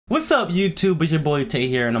What's up YouTube, it's your boy Tay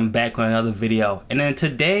here and I'm back with another video. And in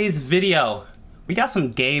today's video, we got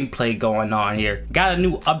some gameplay going on here. Got a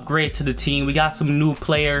new upgrade to the team. We got some new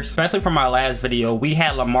players, especially from our last video. We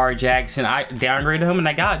had Lamar Jackson. I downgraded him and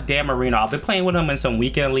I got Dan Marino. I've been playing with him in some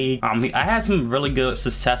weekend league. I had some really good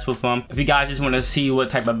success with him. If you guys just want to see what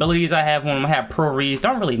type of abilities I have on him, I have pro reads.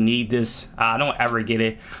 Don't really need this. I don't ever get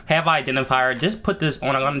it. Have identifier. Just put this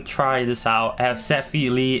on. I'm gonna try this out. I have set feed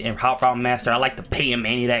lead and route master. I like to pay him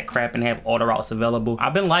any of that crap and have all the routes available.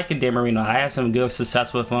 I've been liking Dan Marino. I had some good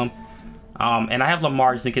success with him. And I have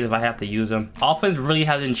Lamar just in case if I have to use him. Offense really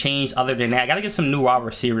hasn't changed other than that. I gotta get some new wide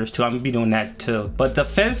receivers too. I'm gonna be doing that too. But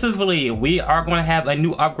defensively, we are gonna have a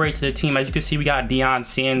new upgrade to the team. As you can see, we got Deion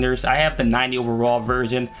Sanders. I have the 90 overall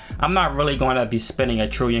version. I'm not really gonna be spending $1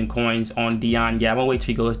 trillion coins on Deion. Yeah, I'm gonna wait till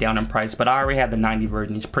he goes down in price. But I already have the 90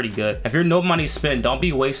 version. He's pretty good. If you're no money spent, don't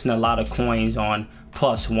be wasting a lot of coins on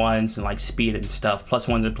 +1s and like speed and stuff.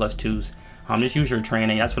 +1s and +2s. Just use your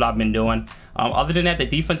training. That's what I've been doing. Other than that, the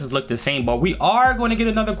defenses look the same, but we are going to get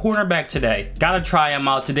another cornerback today. Gotta try him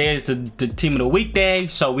out. Today is the team of the week day,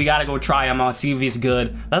 so we gotta go try him out, see if he's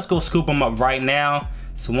good. Let's go scoop him up right now.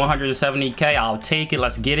 It's 170K. I'll take it.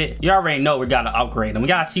 Let's get it. You already know we gotta upgrade him. We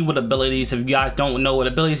gotta see what abilities. If you guys don't know what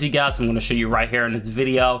abilities he got, I'm gonna show you right here in this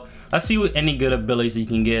video. Let's see what any good abilities he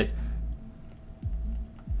can get.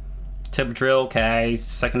 Tip drill. Okay.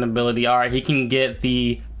 Second ability. All right. He can get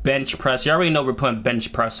the bench press. You already know we're putting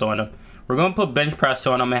bench press on him. We're gonna put bench press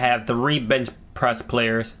on him and have 3 bench press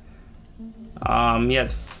players. He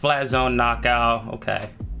has flat zone knockout.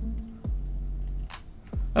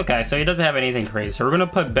 Okay, so he doesn't have anything crazy. So we're gonna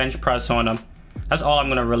put bench press on him. That's all I'm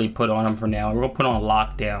gonna really put on him for now. We're gonna put on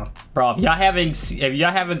lockdown. Bro, if y'all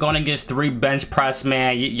haven't gone against 3 bench press,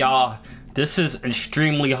 man, y'all, this is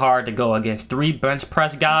extremely hard to go against 3 bench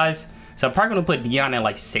press guys. So I'm probably gonna put Deion in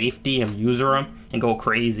like safety and user him and go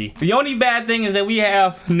crazy. The only bad thing is that we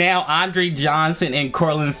have now Andre Johnson and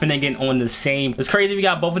Cortland Finnegan on the same. It's crazy we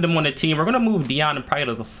got both of them on the team. We're gonna move Deion to probably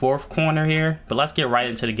to the 4th corner here, but let's get right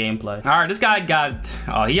into the gameplay. All right, this guy got,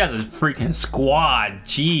 oh, he has a freaking squad,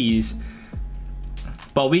 jeez.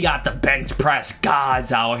 But we got the bench press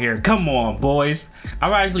gods out here. Come on, boys.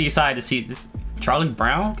 I'm actually excited to see this. Charlie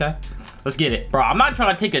Brown, okay. Let's get it. Bro, I'm not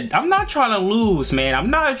trying to lose, man.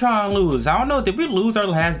 I'm not trying to lose. I don't know, did we lose our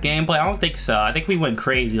last gameplay? I don't think so. I think we went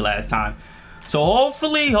crazy last time. So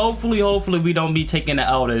hopefully we don't be taking the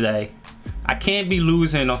L today. I can't be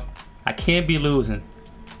losing. I can't be losing.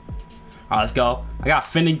 All right, let's go. I got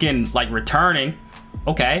Finnegan like returning.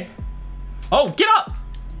 Okay. Oh, get up.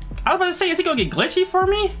 I was about to say, is he gonna get glitchy for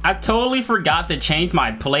me? I totally forgot to change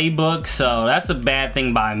my playbook, so that's a bad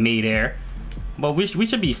thing by me there. But we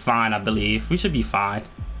should be fine, I believe. We should be fine.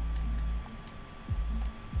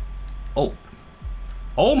 Oh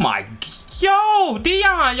my, yo,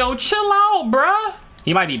 Deion, yo, chill out, bruh.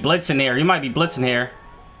 He might be blitzing here. He might be blitzing here.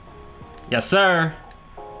 Yes, sir.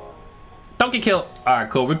 Don't get killed. All right,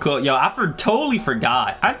 cool. We're cool. Yo, I totally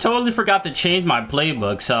forgot. I totally forgot to change my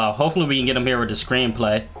playbook. So hopefully we can get him here with the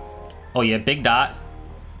screenplay. Oh yeah, big dot.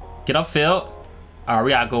 Get upfield. All right, we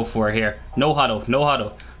gotta go for it here. No huddle. No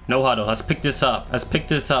huddle. No huddle. Let's pick this up. Let's pick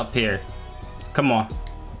this up here. Come on.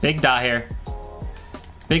 Big dot here.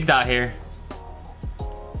 Big dot here.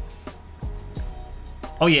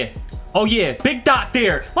 Oh yeah. Oh yeah. Big dot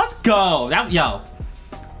there. Let's go. That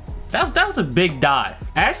was a big dot.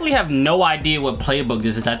 I actually have no idea what playbook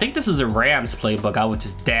this is. I think this is a Rams playbook I was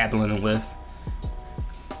just dabbling with.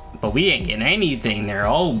 But we ain't getting anything there.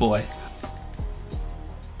 Oh boy.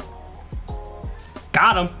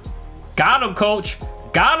 Got him. Got him, coach.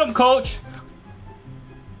 Got him, coach.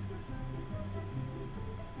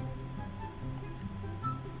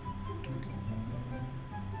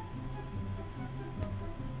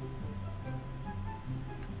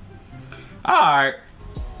 All right.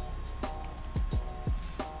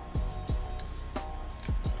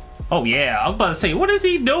 Oh yeah, I was about to say, what is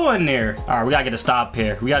he doing there? All right, we gotta get a stop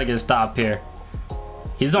here. We gotta get a stop here.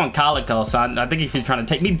 He's on Calico, so I think he's trying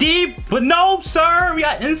to take me deep, but no, sir. We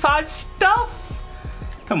got inside stuff.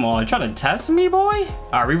 Come on, trying to test me, boy?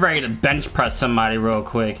 All right, we ready to bench press somebody real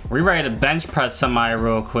quick. We ready to bench press somebody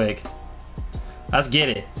real quick. Let's get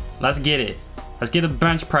it. Let's get it. Let's get a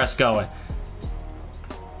bench press going.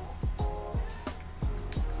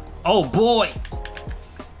 Oh, boy.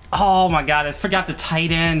 Oh, my God. I forgot the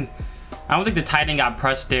tight end. I don't think the tight end got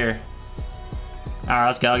pressed there. All right,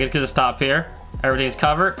 let's go. Get to the stop here. Everything's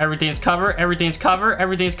covered. Everything's covered. Everything's covered.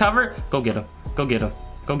 Everything's covered. Go get him. Go get him.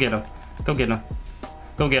 Go get him. Go get him.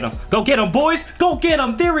 Go get him. Go get him, boys. Go get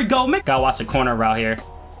him. There we go, man. Gotta watch the corner route here.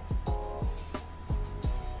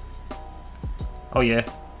 Oh, yeah.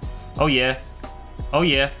 Oh, yeah. Oh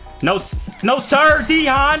yeah. No, no sir,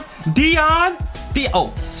 Dion.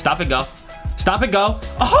 Oh, stop and go. Stop and go.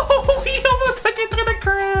 Oh, he almost took it to the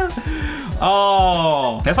crib.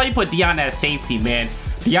 Oh, that's why you put Dion as safety, man.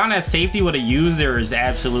 Dion as safety with a user is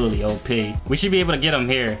absolutely OP. We should be able to get him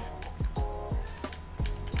here.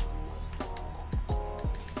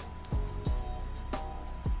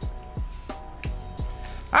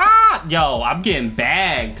 Ah, yo, I'm getting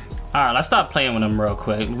bagged. All right, let's stop playing with him real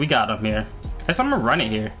quick. We got him here. That's why I'm gonna run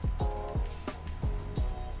it here.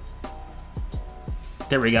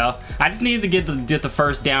 There we go. I just needed to get the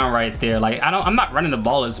first down right there. Like I'm not running the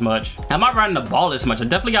ball as much. I'm not running the ball as much. I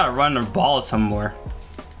definitely gotta run the ball some more.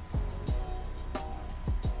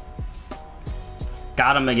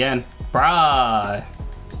 Got him again. Bruh.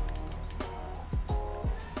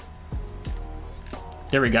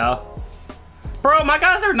 There we go. Bro, my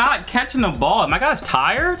guys are not catching the ball. My guys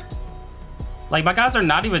tired? Like, my guys are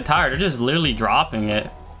not even tired. They're just literally dropping it.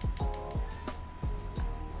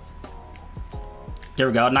 There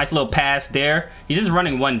we go. Nice little pass there. He's just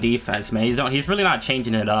running one defense, man. He's really not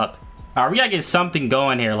changing it up. All right, we gotta get something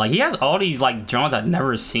going here. Like, he has all these, like, drones I've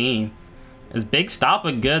never seen. Is big stop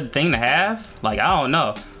a good thing to have? Like, I don't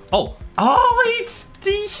know. Oh,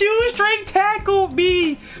 he shoe straight tackled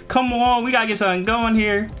me. Come on, we gotta get something going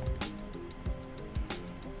here.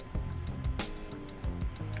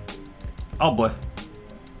 Oh boy.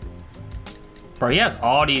 Bro, he has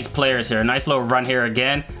all these players here. Nice little run here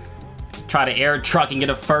again. Try to air truck and get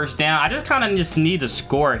a first down. I just kind of just need to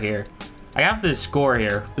score here. I have to score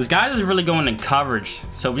here. This guy is really going in coverage,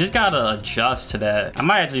 so we just gotta adjust to that. I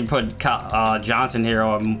might actually put Johnson here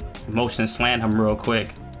on motion slant him real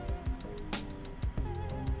quick.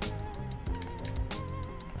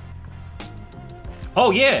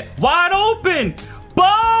 Oh yeah, wide open.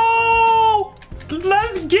 Bo!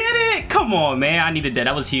 Let's get it. Come on, man. I needed that.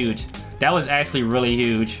 That was huge. That was actually really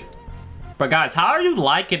huge. But guys, how are you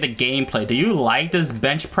liking the gameplay? Do you like this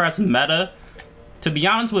bench press meta? To be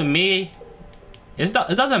honest with me, it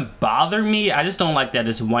doesn't bother me. I just don't like that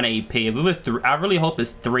it's 1 AP. If it was 3, I really hope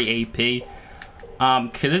it's 3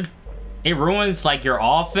 AP. Cause it ruins like your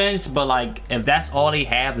offense. But like, if that's all they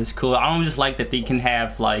have, is cool. I don't just like that they can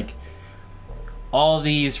have like all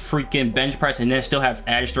these freaking bench press and then still have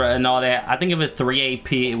edge threat and all that. I think if it's 3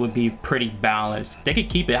 AP, it would be pretty balanced. They could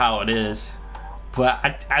keep it how it is.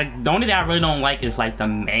 But the only thing I really don't like is like the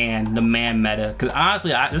man meta. Because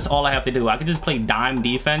honestly, this is all I have to do. I could just play dime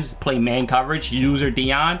defense, play man coverage, user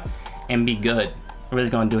Dion, and be good. What is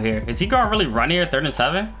he gonna do here? Is he gonna really run here 3rd and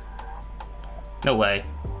 7? No way.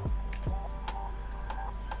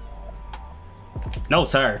 No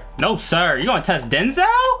sir. No sir. You gonna test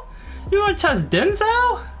Denzel? You gonna test Denzel?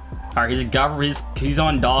 All right, he's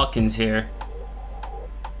on Dawkins here.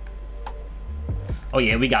 Oh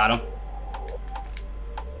yeah, we got him.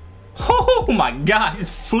 Oh my God, he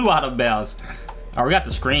just flew out of bounds. All right, we got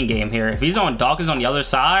the screen game here. If he's on Dawkins on the other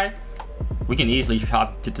side, we can easily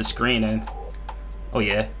get the screen in. Oh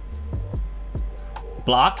yeah.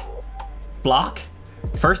 Block. Block.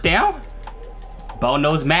 First down. Bo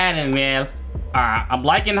knows Madden, man. All right, I'm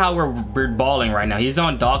liking how we're balling right now. He's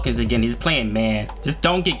on Dawkins again. He's playing man. Just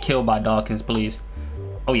don't get killed by Dawkins, please.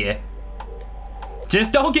 Oh yeah.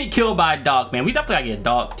 Just don't get killed by Doc, man. We definitely gotta get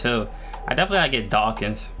Doc too. I definitely gotta get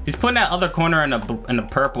Dawkins. He's putting that other corner in the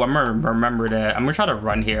purple. I'm gonna remember that. I'm gonna try to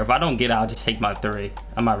run here. If I don't get out, I'll just take my 3.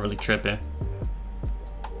 I'm not really tripping.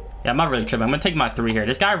 Yeah, I'm not really tripping. I'm gonna take my 3 here.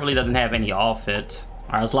 This guy really doesn't have any offense.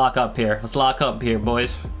 All right, let's lock up here. Let's lock up here,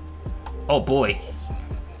 boys. Oh boy.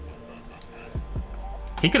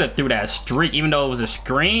 He could have threw that streak even though it was a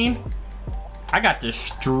screen. I got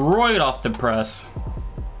destroyed off the press.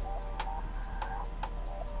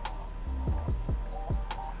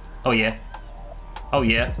 Oh yeah. Oh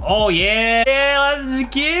yeah. Oh yeah. Yeah,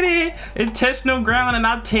 let's get it. Intentional ground and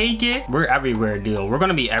I'll take it. We're everywhere, dude. We're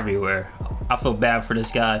gonna be everywhere. I feel bad for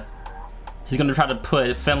this guy. He's gonna try to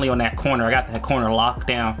put Finley on that corner. I got that corner locked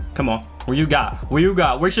down. Come on. Where you got? Where you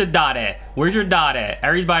got? Where's your dot at? Where's your dot at?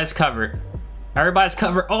 Everybody's covered. Everybody's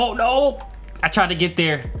covered. Oh no. I tried to get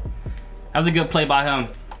there. That was a good play by him.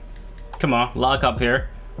 Come on. Lock up here.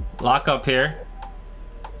 Lock up here.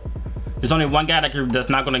 There's only one guy that's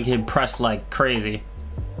not gonna get pressed like crazy.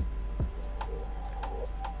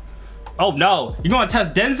 Oh no, you gonna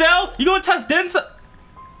test Denzel? You gonna test Denzel?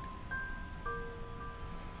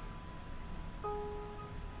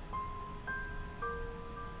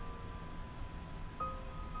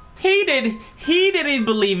 He didn't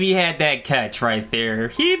believe he had that catch right there.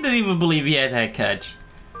 He didn't even believe he had that catch.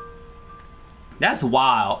 That's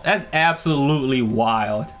wild. That's absolutely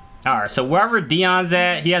wild. All right, so wherever Dion's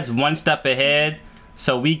at, he has 1 step ahead.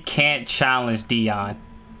 So we can't challenge Dion.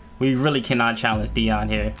 We really cannot challenge Dion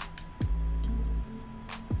here.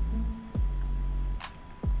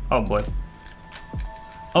 Oh boy.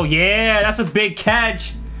 Oh yeah, that's a big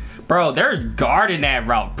catch. Bro, they're guarding that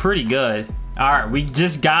route pretty good. Alright, we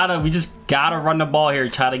just gotta run the ball here,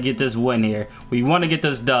 try to get this win here. We wanna get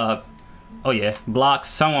this dub. Oh yeah, block,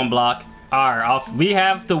 someone block. Alright, we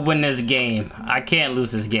have to win this game. I can't lose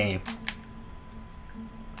this game.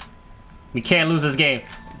 We can't lose this game.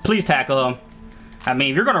 Please tackle him. I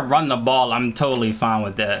mean, if you're gonna run the ball, I'm totally fine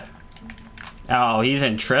with that. Oh, he's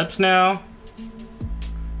in trips now?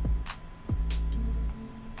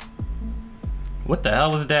 What the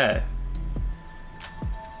hell was that?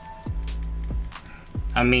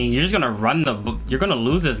 I mean, you're just gonna run the... You're gonna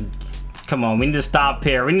lose this. Come on, we need to stop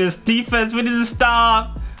here. We need this defense. We need to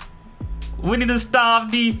stop. We need to stop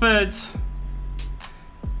defense.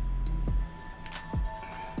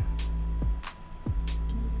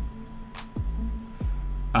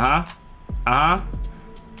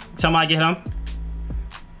 Somebody get him.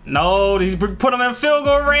 No, he's put him in field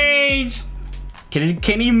goal range. Can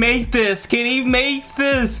he make this? Can he make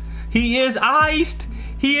this? He is iced.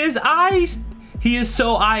 He is iced. He is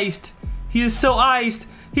so iced. He is so iced.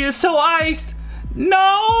 He is so iced.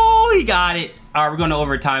 No, he got it. All right, we're going to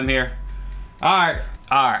overtime here. All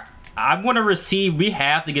right. I'm going to receive. We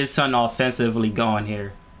have to get something offensively going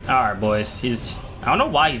here. All right, boys. I don't know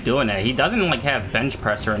why he's doing that. He doesn't like have bench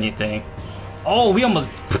press or anything. Oh, we almost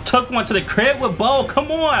took one to the crib with Bo.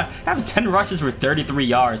 Come on. I have 10 rushes for 33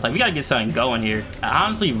 yards. Like, we got to get something going here. I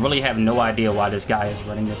honestly really have no idea why this guy is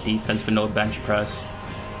running this defense with no bench press.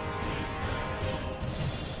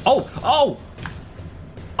 Oh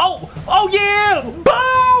yeah!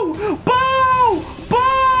 Bo!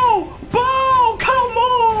 Come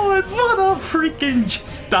on! What a freaking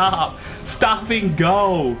stop and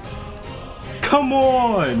go. Come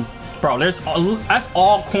on. Bro, that's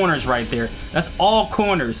all corners right there. That's all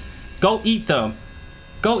corners. Go eat them.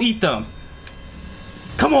 Go eat them.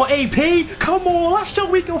 Come on, AP. Come on, let's show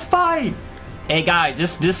we can fight. Hey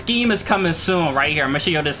guys, this scheme is coming soon right here. I'm gonna show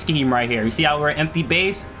you this scheme right here. You see how we're empty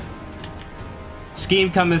base?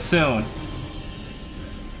 Scheme coming soon.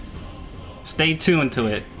 Stay tuned to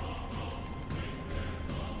it.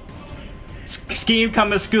 Scheme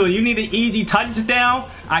coming soon. You need an easy touchdown?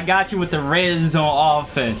 I got you with the red zone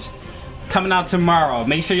offense. Coming out tomorrow.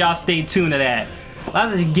 Make sure y'all stay tuned to that.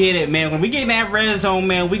 Let's get it, man. When we get in that red zone,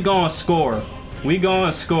 man, we gonna score. We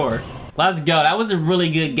gonna score. Let's go. That was a really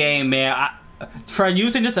good game, man. For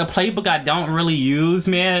using just a playbook I don't really use,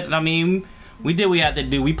 man. I mean, we did what we had to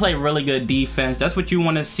do. We played really good defense. That's what you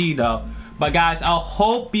want to see, though. But guys, I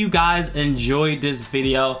hope you guys enjoyed this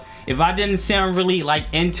video. If I didn't sound really like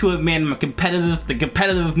into it, man, the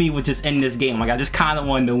competitive me was just in this game. Like, I just kind of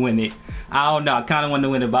wanted to win it. I don't know, I kind of wanted to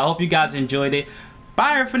win it, but I hope you guys enjoyed it.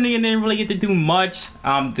 Byron Finnegan didn't really get to do much.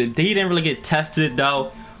 He didn't really get tested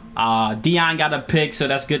though. Dion got a pick, so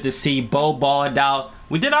that's good to see. Bo balled out.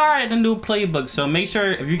 We did all right in the new playbook, so make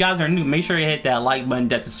sure, if you guys are new, make sure you hit that like button,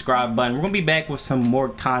 that subscribe button. We're gonna be back with some more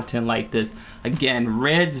content like this. Again,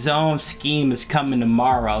 red zone scheme is coming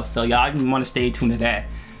tomorrow, so y'all want to stay tuned to that.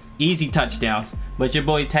 Easy touchdowns. But your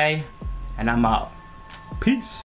boy Tay, and I'm out. Peace.